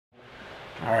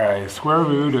Alright, square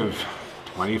root of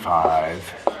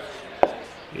 25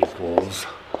 equals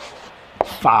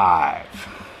 5.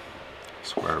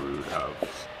 Square root of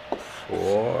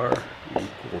 4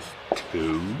 equals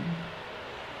 2.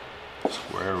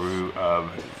 Square root of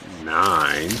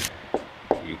 9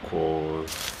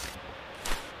 equals...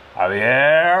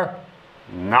 Javier,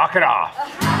 knock it off.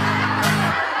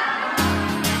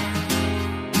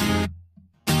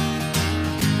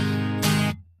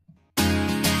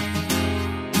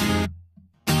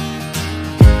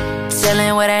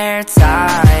 Chillin' with a hair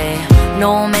tie,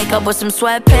 no makeup with some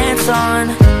sweatpants on.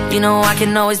 You know I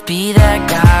can always be that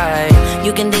guy.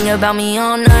 You can think about me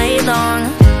all night long,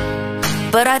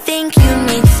 but I think you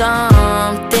need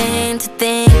something to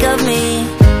think of me,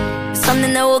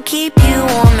 something that will keep you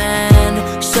warm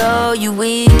and show you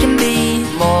we can be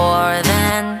more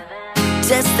than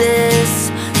just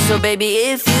this. So baby,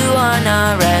 if you are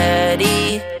not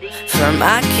ready for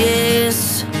my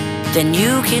kiss, then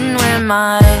you can wear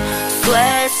my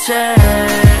sweatshirt,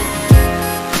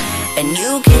 and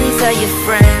you can tell your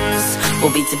friends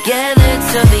we'll be together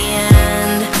till the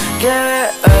end.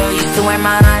 Girl, you can wear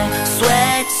my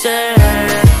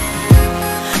sweatshirt,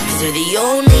 'cause you're the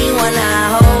only one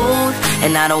I hold,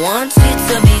 and I don't want you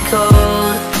to be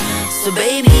cold. So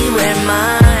baby, wear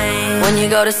mine when you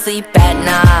go to sleep at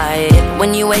night,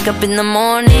 when you wake up in the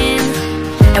morning,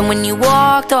 and when you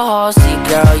walk the hall. See,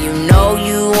 girl, you know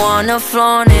you wanna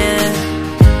flaunt it.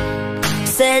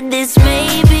 Said this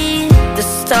may be the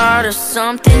start of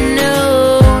something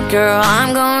new. Girl,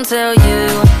 I'm gonna tell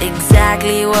you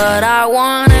exactly what I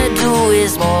wanna do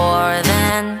is more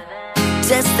than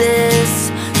just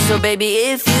this. So baby,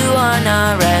 if you are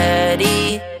not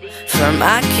ready for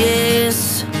my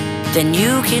kiss, then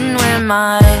you can wear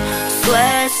my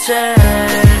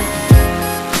sweatshirt,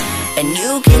 and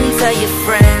you can tell your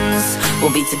friends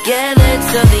we'll be together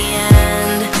till the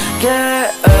end.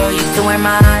 Girl, you can wear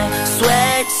my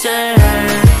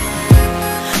sweatshirt,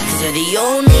 'cause you're the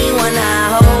only one I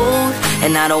hold,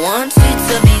 and I don't want you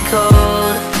to be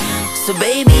cold. So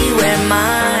baby, wear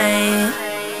mine,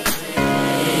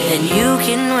 and you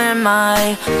can wear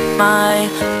my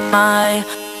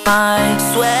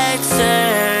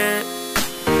sweatshirt,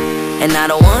 and I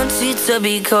don't want you to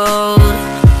be cold,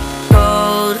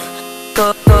 cold,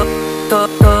 cold,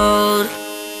 cold, cold.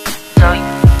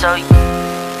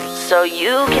 So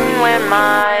you can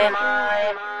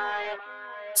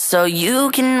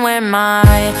wear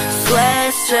my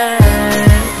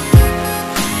sweatshirt,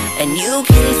 and you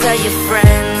can tell your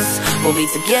friends we'll be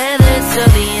together till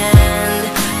the end.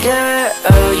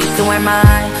 Girl, you can wear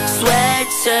my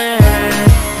sweatshirt,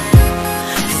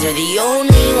 'cause you're the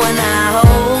only one I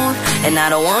hold, and I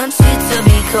don't want you to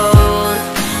be cold.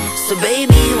 So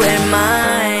baby, wear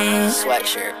my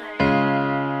sweatshirt,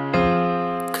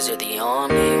 'cause you're the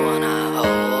only one I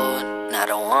hold, and I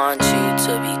don't want you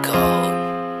to be cold.